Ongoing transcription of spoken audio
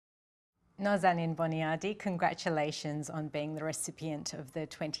Nazanin Boniadi, congratulations on being the recipient of the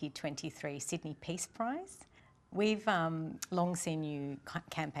 2023 Sydney Peace Prize. We've long seen you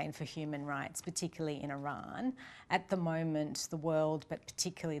campaign for human rights, particularly in Iran. At the moment, the world, but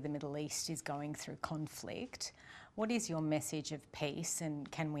particularly the Middle East, is going through conflict. What is your message of peace, and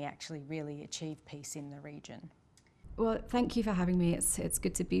can we actually really achieve peace in the region? Well, thank you for having me. It's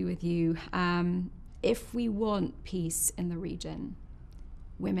good to be with you. If we want peace in the region,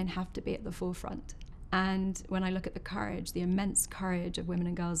 women have to be at the forefront. And when I look at the courage, the immense courage of women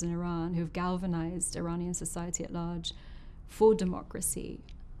and girls in Iran who have galvanized Iranian society at large for democracy,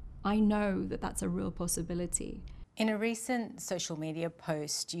 I know that that's a real possibility. In a recent social media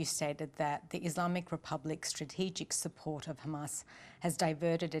post, you stated that the Islamic Republic's strategic support of Hamas has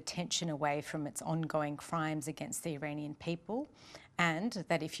diverted attention away from its ongoing crimes against the Iranian people, and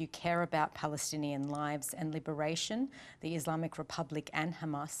that if you care about Palestinian lives and liberation, the Islamic Republic and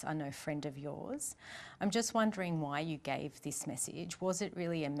Hamas are no friend of yours. I'm just wondering why you gave this message. Was it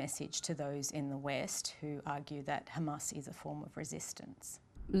really a message to those in the West who argue that Hamas is a form of resistance?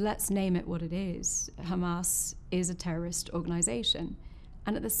 Let's name it what it is. Hamas is a terrorist organization.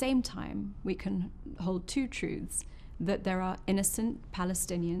 And at the same time, we can hold two truths, that there are innocent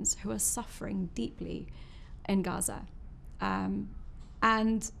Palestinians who are suffering deeply in Gaza.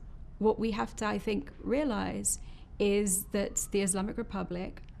 And what we have to, I think, realize is that the Islamic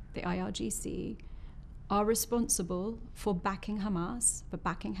Republic, the IRGC, are responsible for backing Hamas, for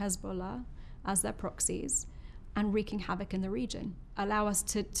backing Hezbollah as their proxies, and wreaking havoc in the region. Allow us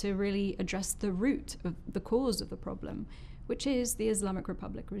to really address the root of the cause of the problem, which is the Islamic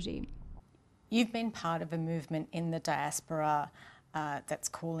Republic regime. You've been part of a movement in the diaspora that's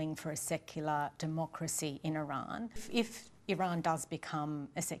calling for a secular democracy in Iran. If Iran does become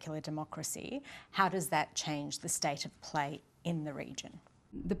a secular democracy, how does that change the state of play in the region?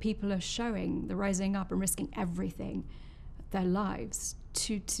 The people are showing, they're rising up and risking everything, their lives,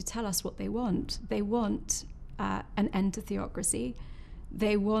 to tell us what they want. They want an end to theocracy.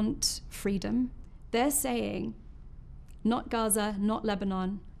 They want freedom. They're saying, not Gaza, not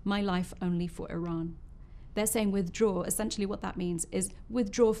Lebanon, my life only for Iran. They're saying withdraw. Essentially what that means is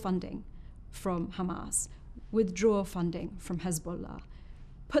withdraw funding from Hamas, withdraw funding from Hezbollah,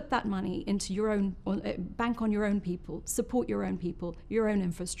 put that money into your own, bank on your own people, support your own people, your own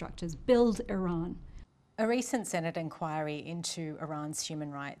infrastructures, build Iran. A recent Senate inquiry into Iran's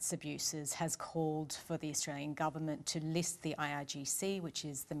human rights abuses has called for the Australian government to list the IRGC, which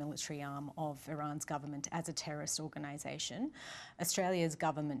is the military arm of Iran's government, as a terrorist organisation. Australia's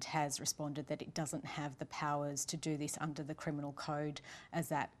government has responded that it doesn't have the powers to do this under the criminal code, as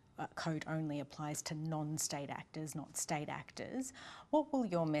that code only applies to non-state actors, not state actors. What will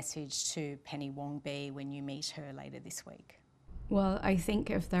your message to Penny Wong be when you meet her later this week? Well, I think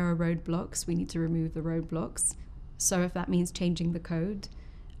if there are roadblocks, we need to remove the roadblocks. So if that means changing the code,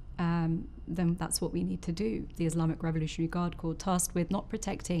 then that's what we need to do. The Islamic Revolutionary Guard Corps, tasked with not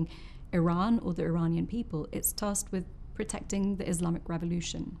protecting Iran or the Iranian people, it's tasked with protecting the Islamic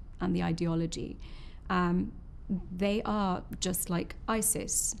Revolution and the ideology. They are just like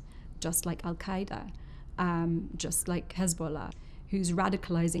ISIS, just like Al-Qaeda, just like Hezbollah, who's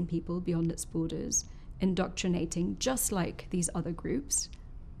radicalizing people beyond its borders, indoctrinating just like these other groups,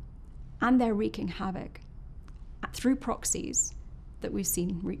 and they're wreaking havoc through proxies that we've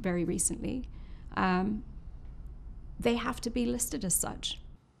seen very recently. They have to be listed as such.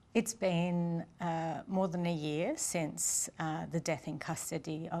 It's been more than a year since the death in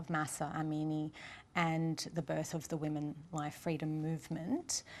custody of Mahsa Amini and the birth of the Women Life Freedom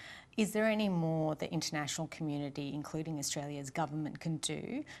Movement. Is there any more the international community, including Australia's government, can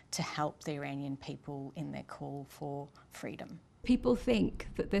do to help the Iranian people in their call for freedom? People think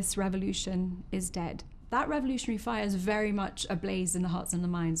that this revolution is dead. That revolutionary fire is very much ablaze in the hearts and the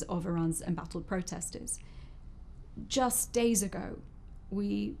minds of Iran's embattled protesters. Just days ago,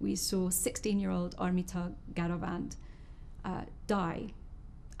 we saw 16-year-old Armita Garavand die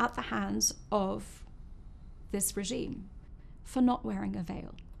at the hands of this regime for not wearing a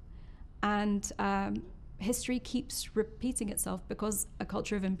veil. And history keeps repeating itself because a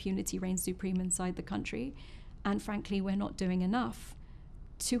culture of impunity reigns supreme inside the country. And frankly, we're not doing enough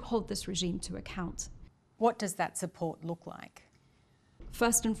to hold this regime to account. What does that support look like?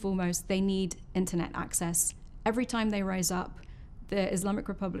 First and foremost, they need internet access. Every time they rise up, the Islamic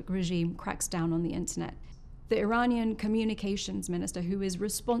Republic regime cracks down on the internet. The Iranian communications minister, who is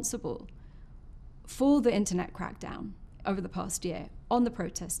responsible for the internet crackdown over the past year on the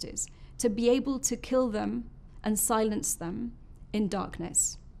protesters, to be able to kill them and silence them in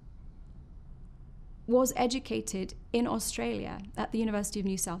darkness. was educated in Australia at the University of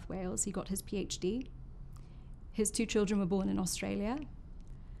New South Wales. He got his PhD. His 2 children were born in Australia.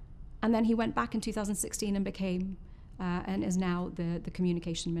 And then he went back in 2016 and became and is now the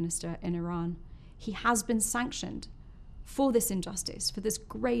communication minister in Iran. He has been sanctioned for this injustice, for this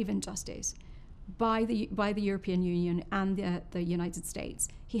grave injustice, by the European Union and the United States.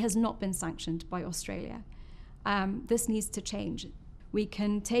 He has not been sanctioned by Australia. This needs to change. We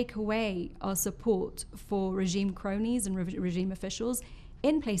can take away our support for regime cronies and regime officials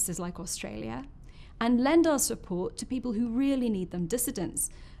in places like Australia and lend our support to people who really need them, dissidents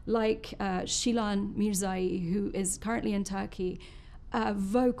like Shilan Mirzai, who is currently in Turkey, a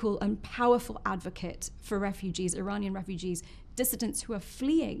vocal and powerful advocate for refugees, Iranian refugees, dissidents who are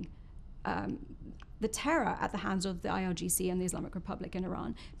fleeing the terror at the hands of the IRGC and the Islamic Republic in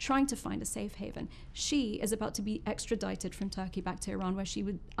Iran, trying to find a safe haven. She is about to be extradited from Turkey back to Iran, where she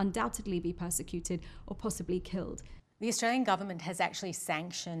would undoubtedly be persecuted or possibly killed. The Australian government has actually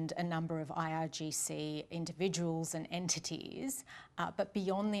sanctioned a number of IRGC individuals and entities, but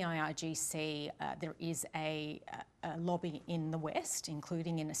beyond the IRGC, there is a lobby in the West,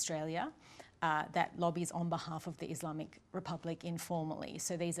 including in Australia, that lobbies on behalf of the Islamic Republic informally.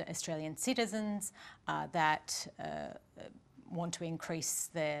 So these are Australian citizens that want to increase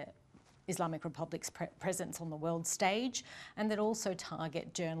the Islamic Republic's presence on the world stage, and that also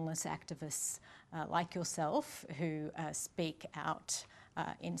target journalists, activists like yourself who speak out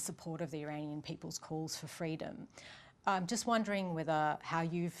in support of the Iranian people's calls for freedom. I'm just wondering how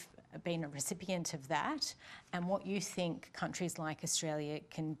you've been a recipient of that and what you think countries like Australia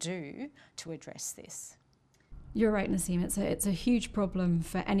can do to address this. You're right, Nassim. It's a huge problem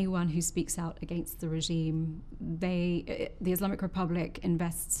for anyone who speaks out against the regime. The Islamic Republic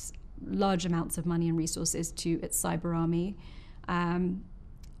invests large amounts of money and resources to its cyber army.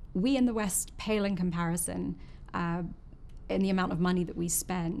 We in the West pale in comparison in the amount of money that we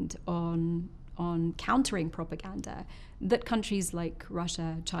spend on countering propaganda that countries like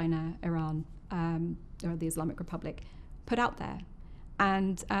Russia, China, Iran, or the Islamic Republic put out there.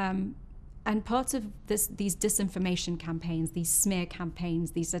 And part of these disinformation campaigns, these smear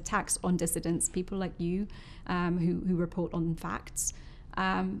campaigns, these attacks on dissidents, people like you who report on facts,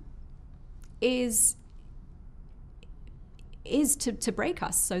 is to break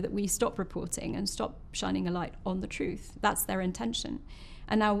us so that we stop reporting and stop shining a light on the truth. That's their intention.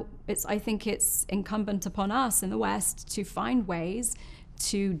 And now I think it's incumbent upon us in the West to find ways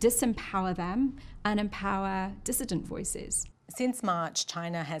to disempower them and empower dissident voices. Since March,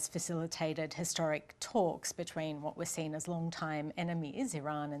 China has facilitated historic talks between what were seen as longtime enemies,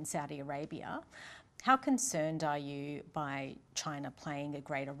 Iran and Saudi Arabia. How concerned are you by China playing a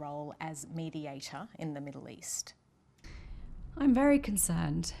greater role as mediator in the Middle East? I'm very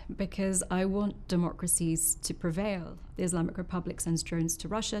concerned because I want democracies to prevail. The Islamic Republic sends drones to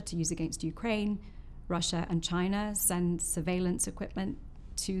Russia to use against Ukraine. Russia and China send surveillance equipment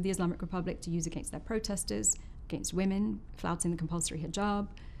to the Islamic Republic to use against their protesters, against women, flouting the compulsory hijab.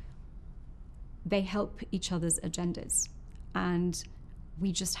 They help each other's agendas. And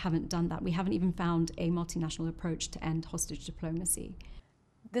we just haven't done that. We haven't even found a multinational approach to end hostage diplomacy.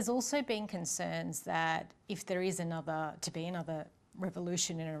 There's also been concerns that if there is another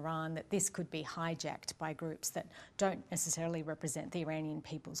revolution in Iran, that this could be hijacked by groups that don't necessarily represent the Iranian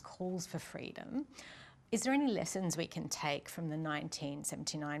people's calls for freedom. Is there any lessons we can take from the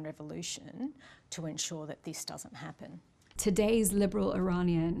 1979 revolution to ensure that this doesn't happen? Today's liberal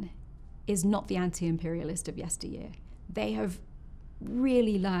Iranian is not the anti-imperialist of yesteryear. They have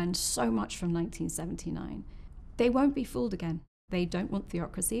really learned so much from 1979. They won't be fooled again. They don't want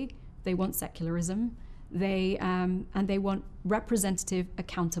theocracy. They want secularism. And they want representative,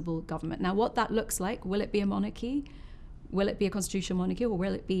 accountable government. Now, what that looks like, will it be a monarchy? Will it be a constitutional monarchy, or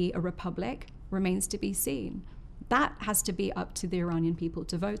will it be a republic? Remains to be seen. That has to be up to the Iranian people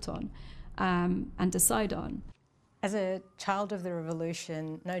to vote on and decide on. As a child of the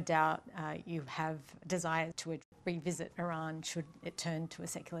revolution, no doubt you have desire to revisit Iran should it turn to a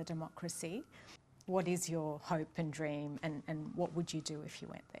secular democracy. What is your hope and dream, and what would you do if you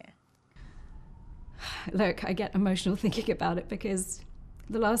went there? Look, I get emotional thinking about it because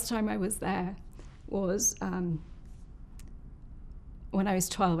the last time I was there was when I was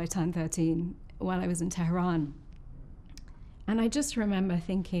 12, I turned 13, while I was in Tehran. And I just remember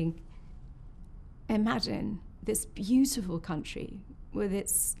thinking, imagine this beautiful country with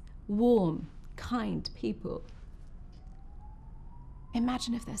its warm, kind people.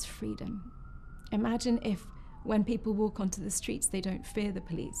 Imagine if there's freedom. Imagine if when people walk onto the streets, they don't fear the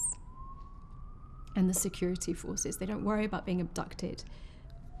police and the security forces. They don't worry about being abducted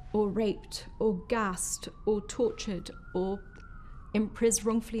or raped or gassed or tortured or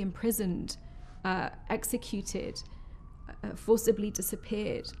wrongfully imprisoned, executed, forcibly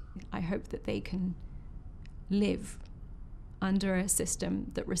disappeared, I hope that they can live under a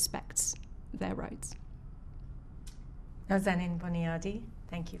system that respects their rights. Nazanin Boniadi,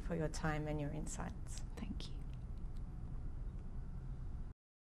 thank you for your time and your insights. Thank you.